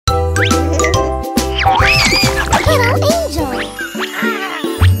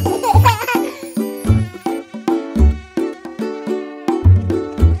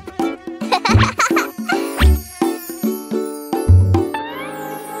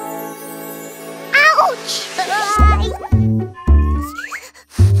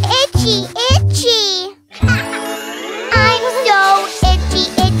Itchy, itchy. I'm so itchy,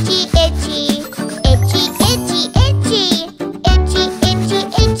 itchy, itchy. Itchy, itchy, itchy. Itchy, itchy,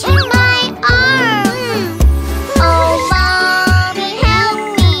 itchy, my arm. Oh, Mommy, help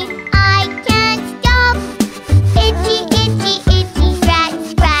me. I can't stop. Itchy, itchy, itchy. Scratch,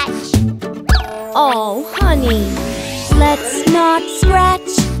 scratch. Oh, honey, let's not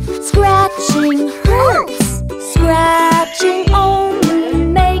scratch. Scratching hurts. Scratching only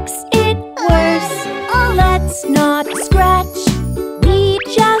makes it worse. Let's not scratch. We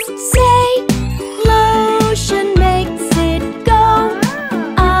just say lotion makes it go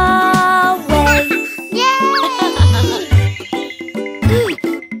away.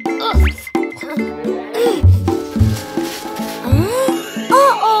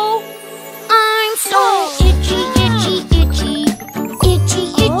 Uh-oh! I'm so itchy, itchy, itchy. Itchy,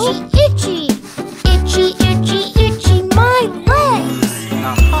 itchy, itchy. Itchy, itchy, itchy, my legs.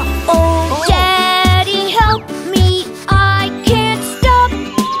 Oh, Daddy, help me. I can't stop.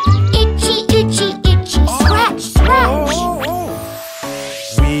 Itchy, itchy, itchy. Scratch, scratch.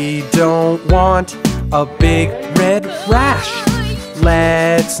 We don't want a big red rash.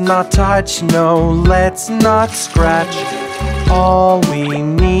 Let's not touch, no, let's not scratch. All we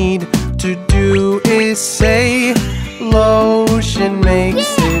need to do is say lotion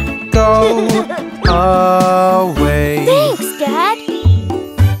makes it go away. Thanks, Dad.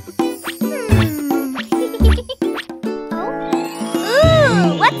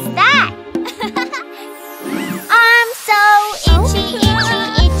 Ooh, what's that? I'm so itchy, itchy,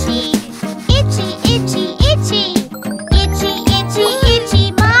 itchy. Itchy, itchy, itchy. Itchy, itchy, itchy,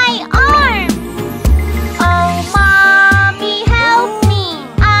 my arm. Oh, Mommy, help me.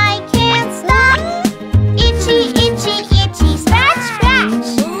 I can't stop. Itchy, itchy, itchy. Scratch, scratch.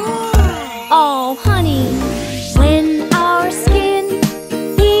 Oh, honey, when our skin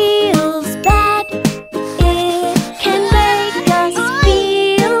feels bad, it can make us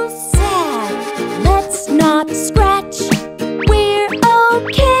feel sad. Let's not scratch. We're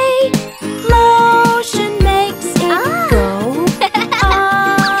okay. Lotion makes it go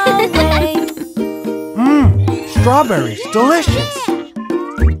away. Strawberries, delicious.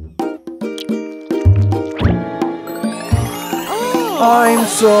 I'm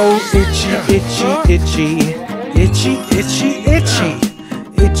so itchy, itchy, itchy. Itchy, itchy, itchy.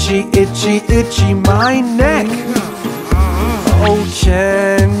 Itchy, itchy, itchy, my neck. Oh,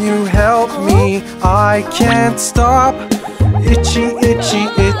 can you help me? I can't stop. Itchy, itchy,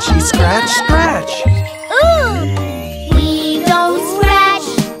 itchy, scratch, scratch. Ooh, we don't scratch.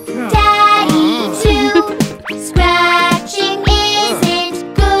 Daddy too. Scratching isn't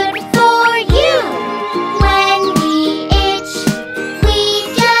good for you. When we itch, we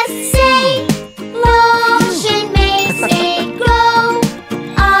just say lotion makes it go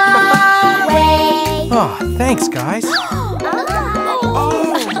away. Oh, thanks, guys.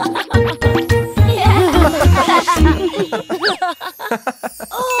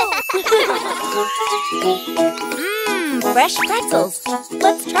 Fresh pretzels.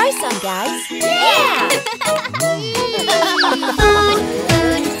 Let's try some, guys. Yeah! Food,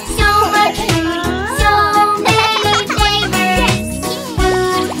 food, so much food, so many flavors.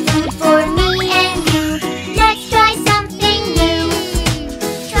 Food, food for me and you. Let's try something new.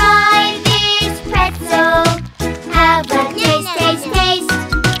 Try this pretzel. Have a taste, taste, taste.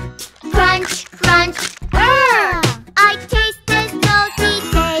 Crunch, crunch. I taste the salty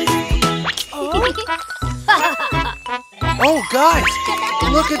taste. Oh, guys,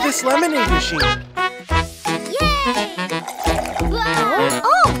 look at this lemonade machine.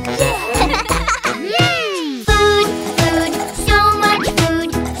 Food, food, so much food,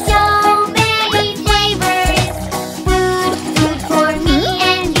 so many flavors. Food, food for me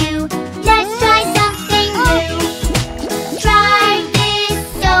and you. Let's try something new. Try this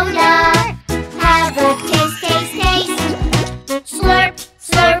soda. Have a taste, taste, taste. Slurp,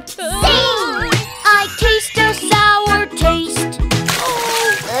 slurp, sing. I taste a sour taste.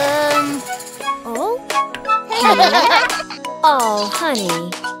 Oh, honey.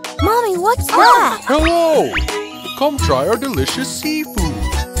 Mommy, what's that? Hello! Come try our delicious seafood.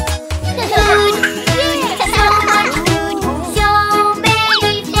 Food, food, so much food, so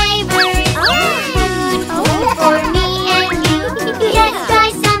many flavors. Food, food for me and you. Let's try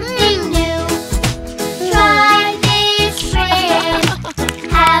something new. Try this shrimp.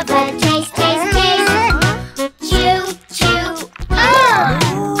 Have a taste, taste, taste. Chew, chew.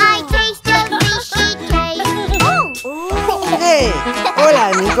 I taste a fishy taste. Hey, hola,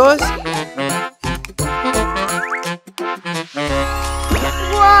 amigos.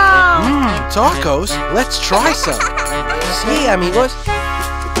 Tacos? Let's try some. Sí, amigos.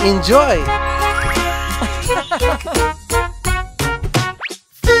 Enjoy.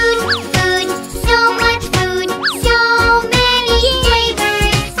 Food, food, so much food, so many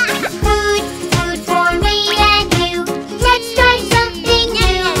flavors. Food, food for me and you. Let's try something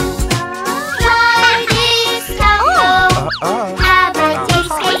new. Try this taco. Have a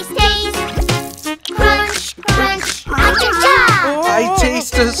taste. Crunch, crunch, cha-cha. I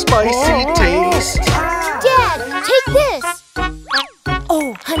taste a spicy taste. Dad, take this.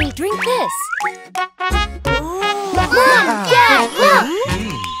 Oh, honey, drink this. Mom, Dad, look!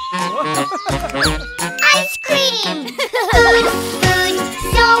 Ice cream! Food, food,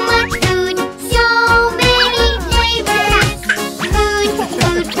 so much food, so many flavors. Food,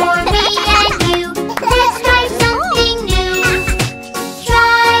 food for me and you. Let's try something new.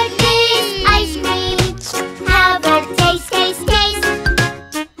 Try this ice cream. Have a taste.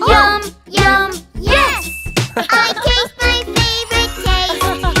 Yum, yum, yes! I taste my favorite taste.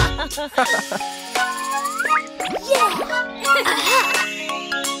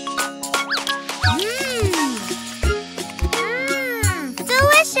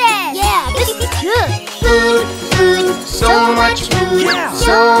 Delicious! Yeah, this is good. Food, food, so much food,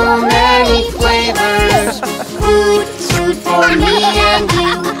 so many flavors. Food, food for me and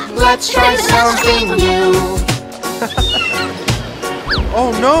you. Let's try something new.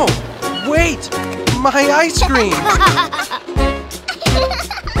 Oh no! Wait! My ice cream!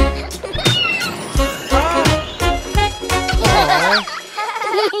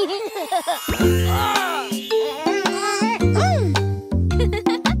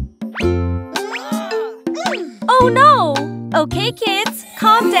 Oh no! Okay, kids,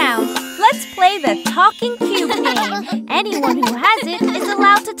 calm down. Let's play the talking cube game. Anyone who has it is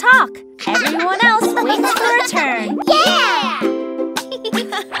allowed to talk. Everyone else waits for a turn. Yeah!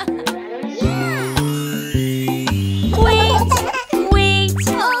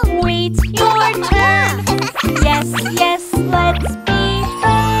 Wait, your turn. Yes, let's be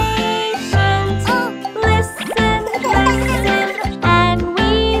patient. Listen, and we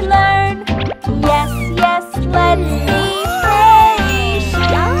learn. Yes, let's be patient.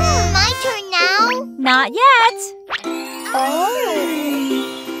 My turn now? Not yet.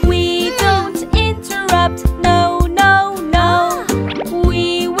 We don't interrupt, no.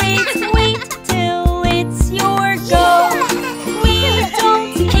 We wait till it's your go. We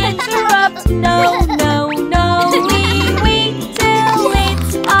don't interrupt, no. We wait till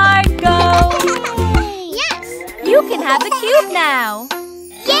it's our go. Yes! You can have the cube now.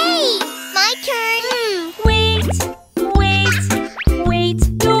 Yay! My turn! Wait,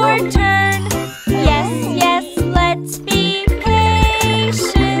 your turn. Yes, let's be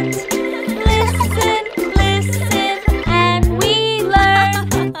patient. Listen, and we learn.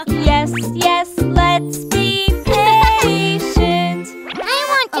 Yes, let's be patient. I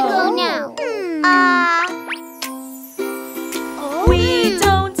want to go now. We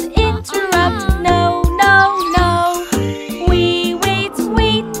don't interrupt, no. We wait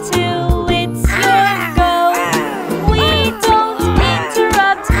till it's your go. We don't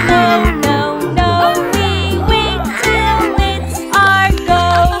interrupt, no. We wait till it's our go.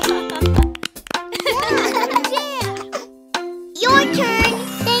 Your turn.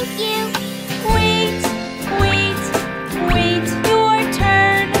 Thank you. Wait, your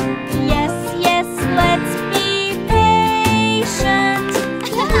turn. Yes, let's be patient.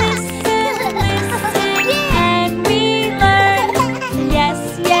 Listen, and we learn. Yes,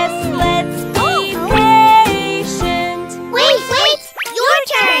 let's be patient. Wait. Your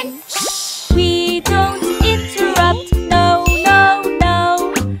turn. We don't interrupt, no.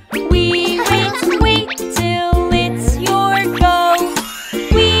 We wait till it's your go.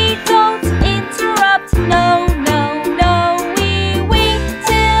 We don't interrupt, no. We wait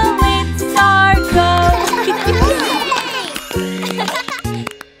till it's our go.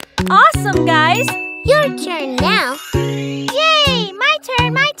 Awesome, guys. Your turn now. Yay! My turn.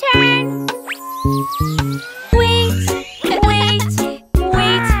 Wait,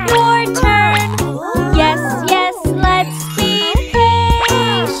 your turn. Yes, let's be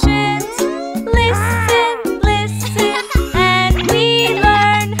patient. Listen, and we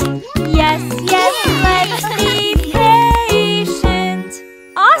learn. Yes, let's be patient.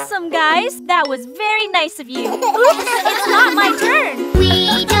 Awesome, guys. That was very nice of you. Oops, it's not my turn.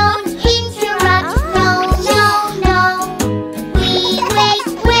 We don't interrupt, no. We wait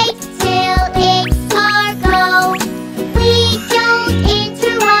till it's our go. We don't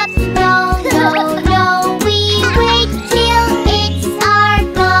interrupt, no. We wait till it's our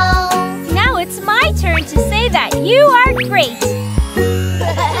go. Now it's my turn to say that you are great.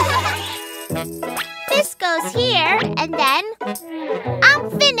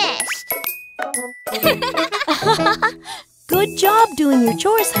 doing your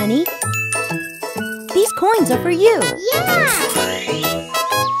chores, honey. These coins are for you. Yeah!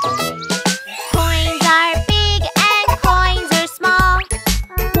 Coins are big and coins are small.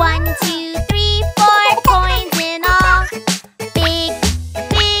 1, 2, 3, 4 coins in all. Big,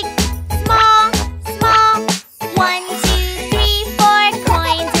 big, small, small. 1, 2, 3, 4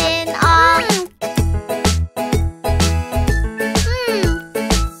 coins in all.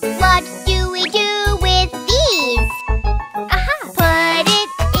 What do we do with these? Put it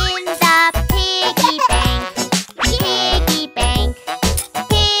in the piggy bank. Piggy bank.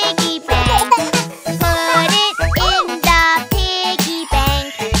 Piggy bank. Put it in the piggy bank.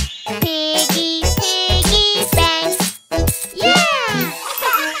 Piggy, piggy bank. Yeah!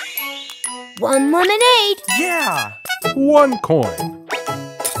 1 lemonade. Yeah! 1 coin.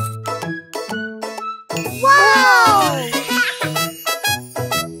 Wow!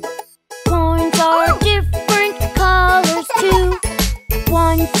 Coins are different colors too.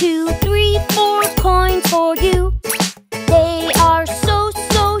 1, 2, 3, 4 coins for you. They are so,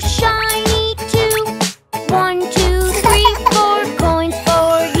 so shiny too. 1, 2, 3, 4 coins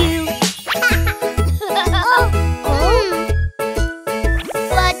for you.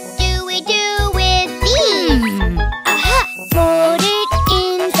 What do we do with these? Put it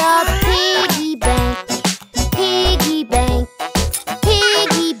in the piggy bank. Piggy bank.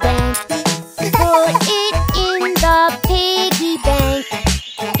 Piggy bank. Put it in the piggy bank.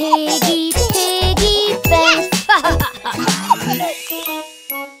 Piggy, piggy bank.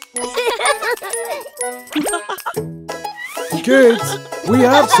 Kids, we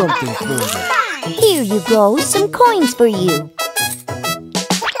have something for you. Here you go, some coins for you.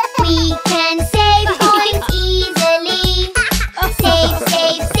 We can save coins easily. Save,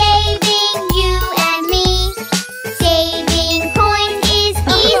 save, saving you and me. Saving coins is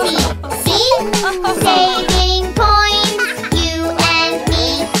easy. See? Saving coins, you and me.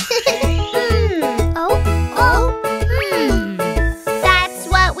 That's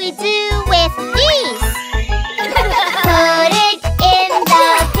what we do with these. Put it in the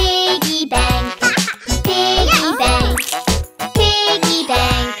piggy bank. Piggy bank. Piggy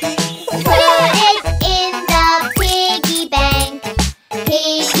bank. Put it in the piggy bank.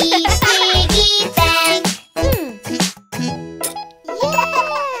 Piggy, piggy bank. Yeah!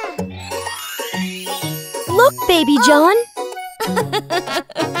 Look, Baby John.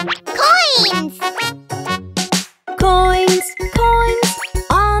 Coins! Coins, coins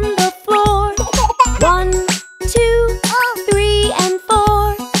on the floor. 1, 2, 3, and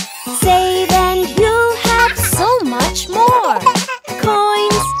 4. Save and you'll have so much more.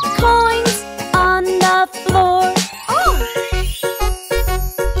 Coins, coins on the floor.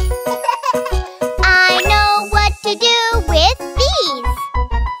 I know what to do with these.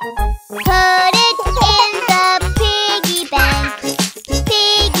 Put it in the piggy bank.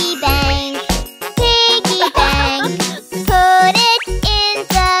 Piggy bank. Piggy bank. Put it in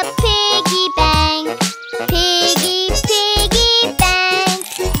the piggy bank. Piggy, piggy bank.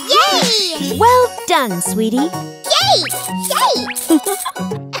 Yay! Well done, sweetie. Yay! Yay!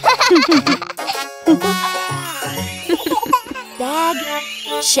 Bag,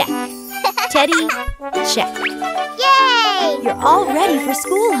 check. Teddy, check. Yay! You're all ready for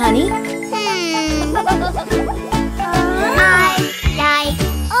school, honey. I like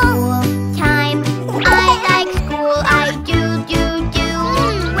school time. I like school. I do.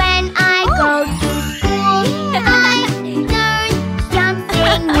 When I go to school, I learn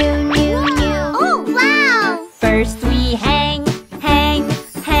something new. Oh, wow! First we hang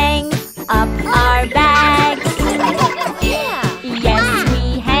up our bags. Yes, we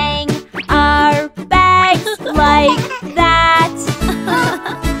hang our bags like that.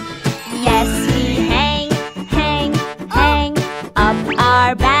 Yes, we hang up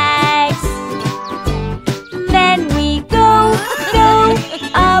our bags. Then we go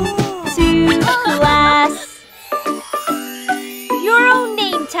up to class. Your own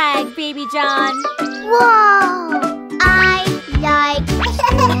name tag, Baby John. Whoa! I like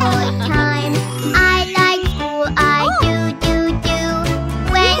school time. I like school. I do.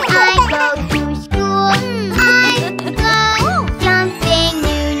 When I go to school, I learn something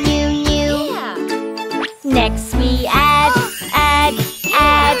new. Next we add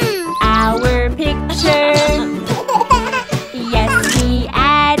our picture. Yes, we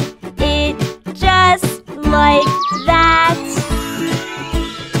add it just like that.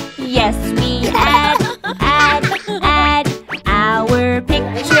 Yes, we add our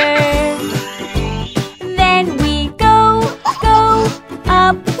picture. Then we go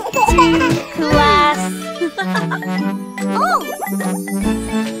up to class.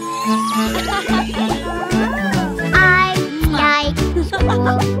 I like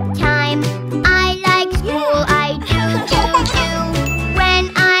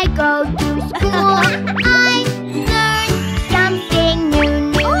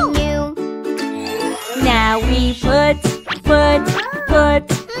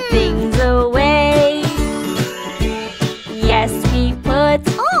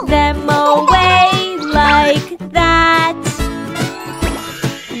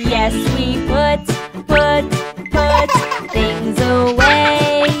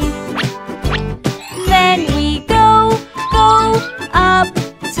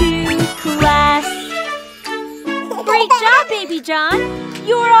Great job, Baby John.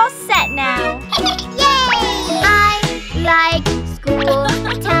 You're all set now. Yay! I like school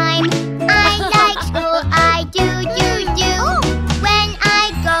time. I like school. I do. When I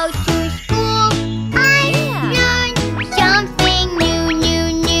go to school, I learn something new.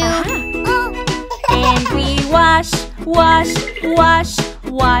 And we wash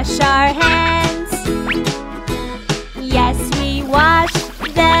our hands. Yes, we wash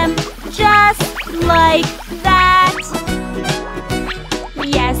them just like that.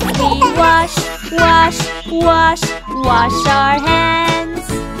 Yes, we wash our hands.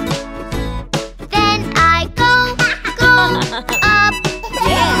 Then I go up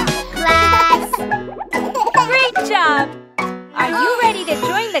class. Great job! Are you ready to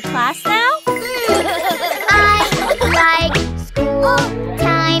join the class now? I like school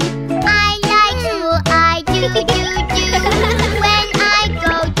time. I like school. I do. When I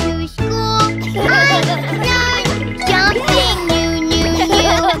go to school, I learn something new.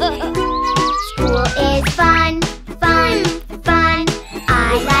 School is fun. I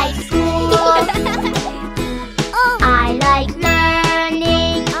like school. I like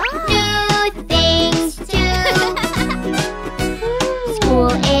learning new things too. School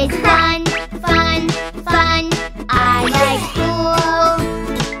is fun. I like school.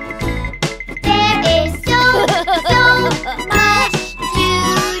 There is so much to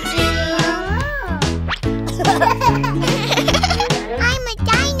do. I'm a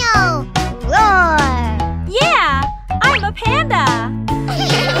dino. Roar. Yeah, I'm a panda.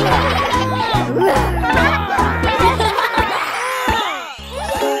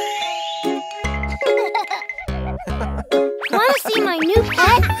 Want to see my new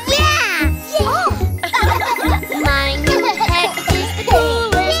pet? Yeah! My new pet is the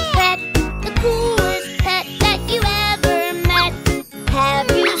coolest pet that you ever met. Have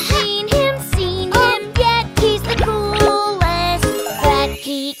you seen him yet? He's the coolest pet.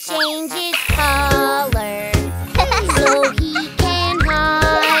 He changes color so he can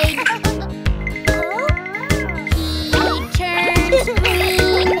hide. He turns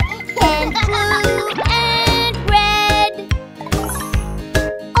green and blue and red.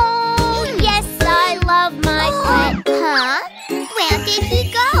 Oh yes, I love my pet. Huh? Where did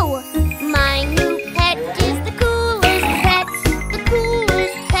he go? My new pet is the coolest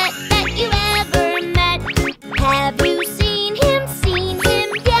pet that you ever met. Have you seen him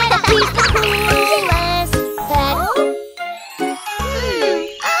yet? He's the coolest pet.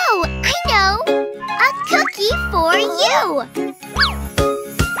 Oh, I know! A cookie for you!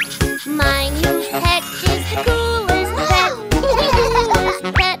 My new pet is the coolest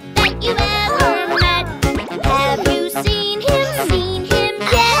pet that you ever met. Have you seen him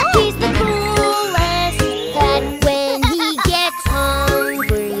yet? He's the coolest pet. When he gets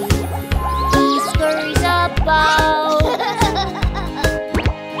hungry, he scurries about.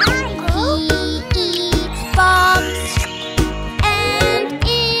 He eats bugs and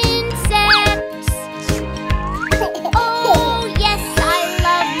insects. Oh yes, I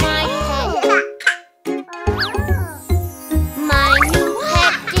love my pet. My new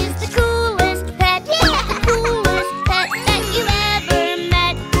pet is the coolest pet that you ever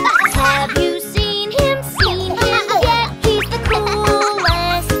met. Have you seen him yet? He's the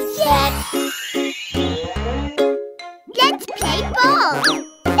coolest pet. Let's play ball!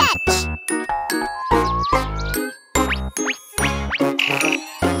 Fetch!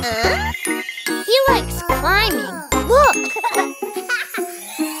 He likes climbing. Look!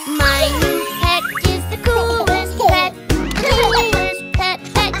 My new pet is the coolest pet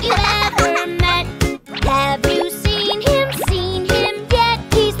that you ever met. Have you seen him yet?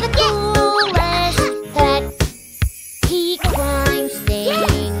 He's the coolest pet. He climbs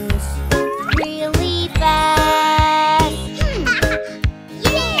things really fast.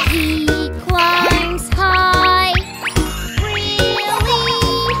 He climbs high,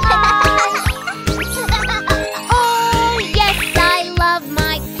 really high. Oh yes, I love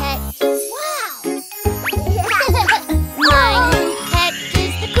my pet. My new pet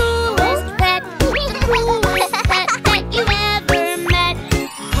is the coolest pet that you ever met.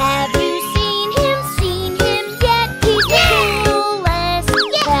 Have you seen him yet? He's the coolest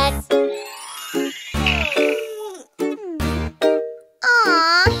pet.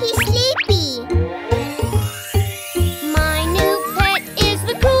 Aw, he's sleepy. My new pet is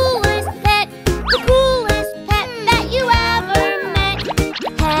the coolest pet that you ever met.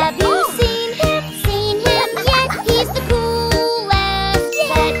 Have you seen him yet? He's the coolest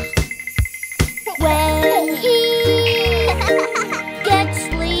pet. When he gets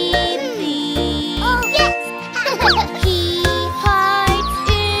sleepy, he hides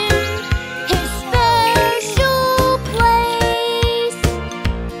in his special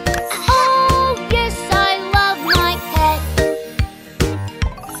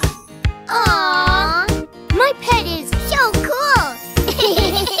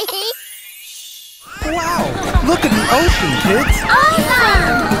ocean, kids.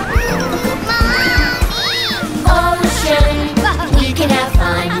 Ocean, we can have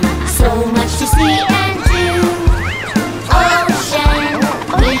fun. So much to see and do. Ocean,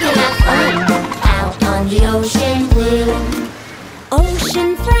 we can have fun. Out on the ocean blue.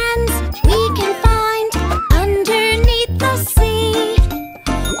 Ocean friends we can find underneath the sea.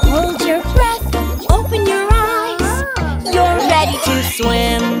 Hold your breath, open your eyes. You're ready to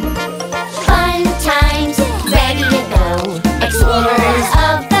swim. Fun times, ready to go. Explorers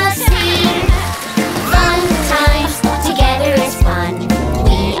of the sea. Fun times, together is fun.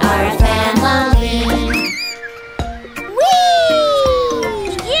 We are a family.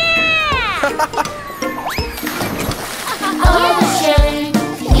 Whee! Yeah! Ocean,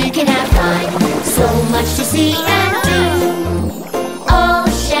 we can have fun. So much to see and do.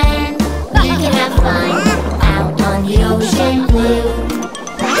 Ocean, we can have fun. Out on the ocean blue.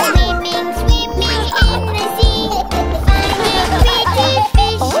 Swimming, swimming in the sea. Finding pretty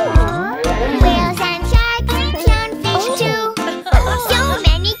fish. Whales and sharks, clownfish too. So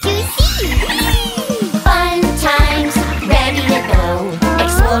many to see. Fun times, ready to go.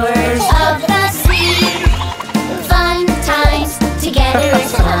 Explorers of the sea. Fun times, together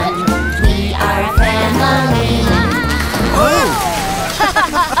is fun. We are a family.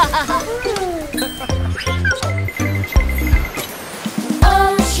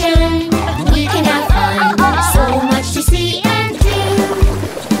 Ocean, we can have fun. So much to see and do.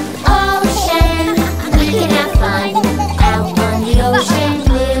 Ocean, we can have fun. Out on the ocean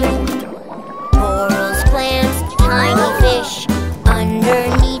blue. Corals, clams, tiny fish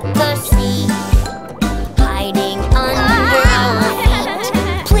underneath the sea. Hiding under our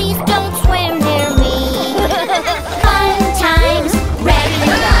feet. Please don't swim near me. Fun times, ready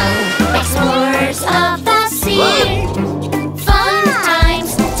to go. Explorers of the sea. Fun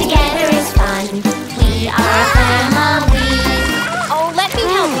times, together is fun. We are a family. Oh, let me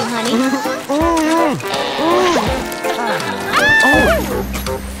help you, honey.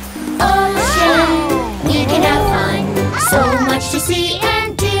 Ocean, we can have fun. So much to see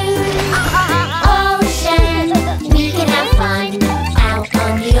and do. Ocean, we can have fun. Out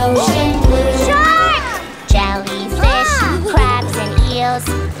on the ocean blue. Jellyfish, crabs and eels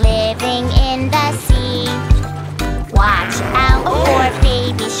living in the sea. Watch out for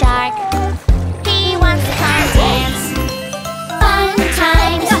baby shark. He wants to come dance. Fun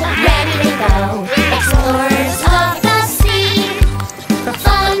times, ready to go. Explorers of the sea.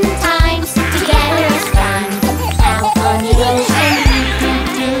 Fun times, together is fun. Out on the ocean.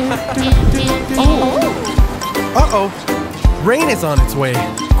 Uh-oh. Rain is on its way.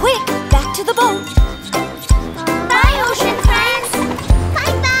 Quick, back to the boat. Bye, ocean friends.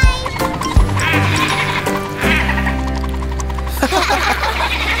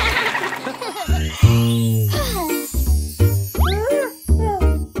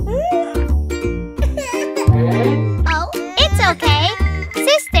 Oh, it's okay.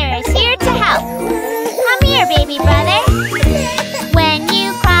 Sister is here to help. Come here, baby brother. When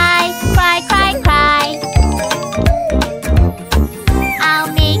you cry, cry, cry, cry,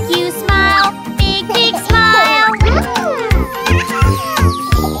 I'll make you smile, big, big smile.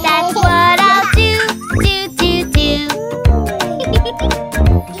 That's what I'll do, do, do, do.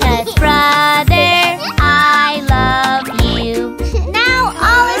 'Cause brother, I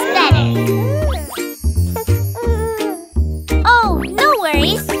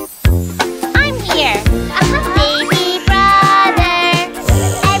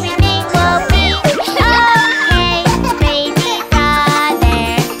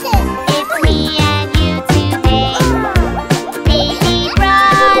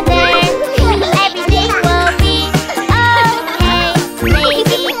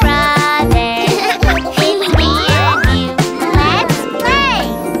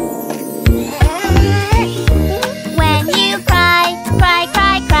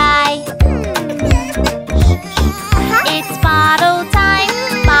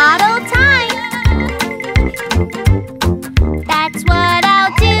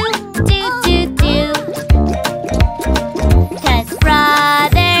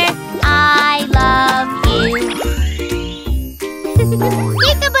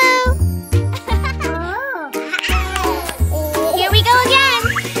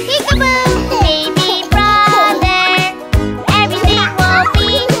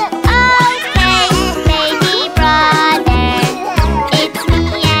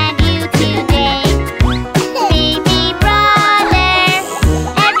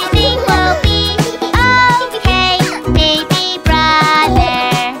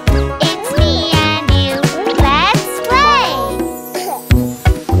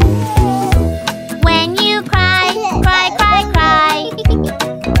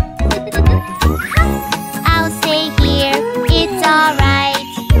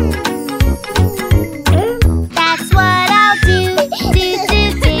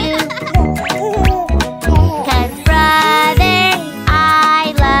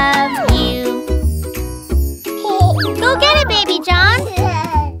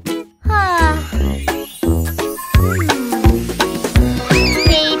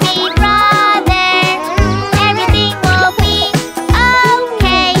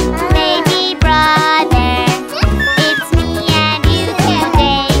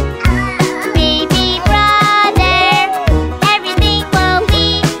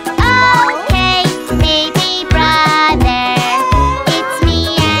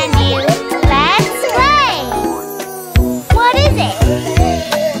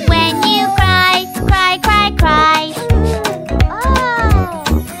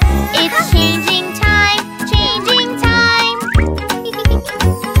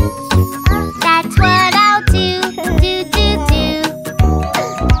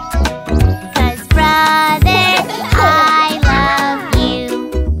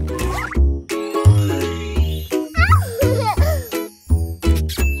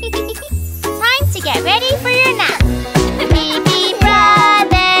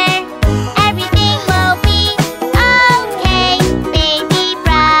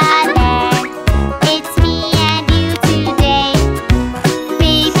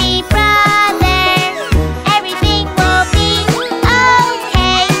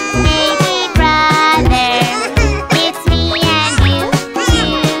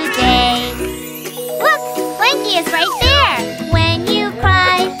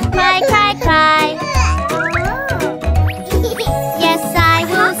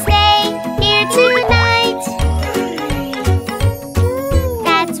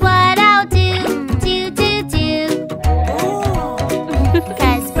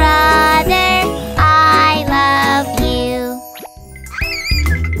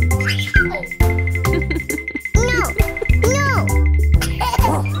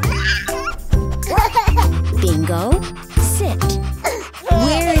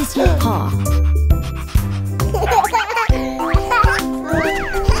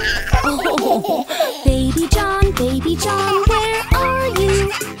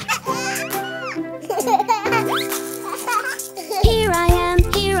Here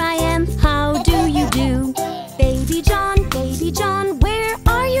I am, how do you do? Baby John, where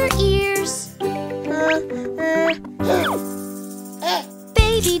are your ears?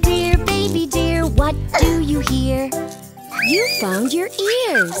 Baby dear, what do you hear? You found your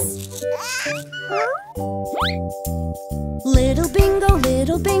ears. Little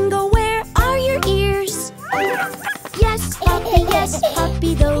bingo, where are your ears? Yes,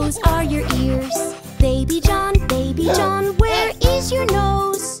 puppy, those are your ears. Baby John, where is your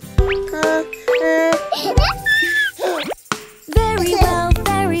nose?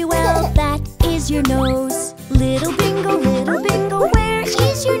 Very well, that is your nose. Little bingo, where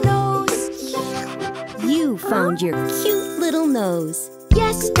is your nose? You found your cute little nose.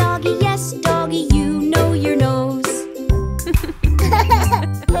 Yes, doggy, you know your nose.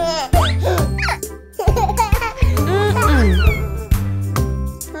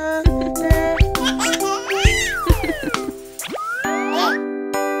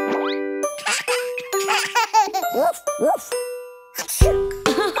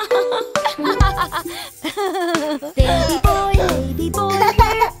 Baby boy,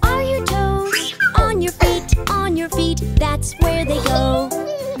 where are your toes? On your feet, that's where they go.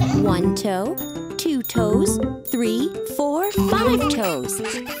 1 toe, 2 toes, 3, 4, 5 toes.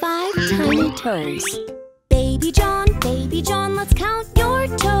 5 tiny toes. Baby John, let's count your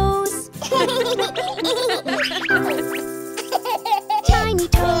toes.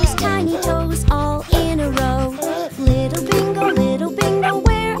 Tiny toes, all in a row. Little bingo,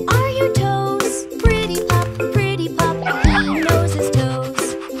 where are your toes? Pretty pup, he knows his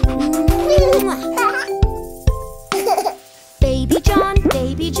toes.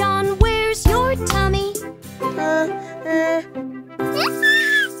 Baby John, where's your tummy?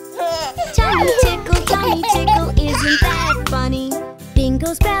 Tummy tickle, isn't that funny?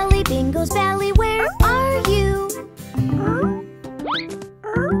 Bingo's belly, where are you?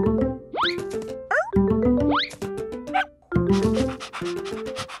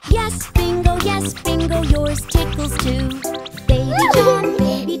 Yes, bingo, yours tickles too.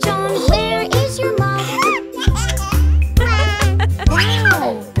 Baby John, where is your mouth?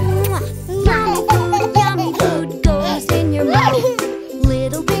 Wow! Yummy food goes in your mouth.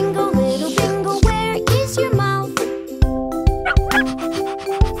 Little bingo, where is your mouth?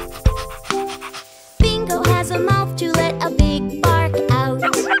 Bingo has a mouth to let a big bark out.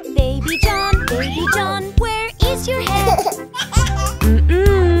 Baby John, where is your head?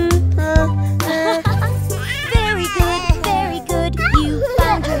 Very good, you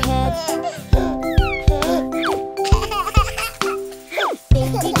found your head.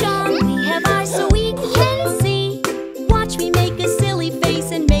 Baby John, we have eyes so we can see. Watch me make a silly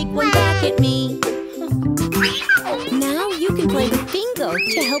face and make one back at me. Now you can play with Bingo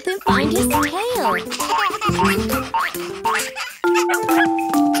to help him find his tail.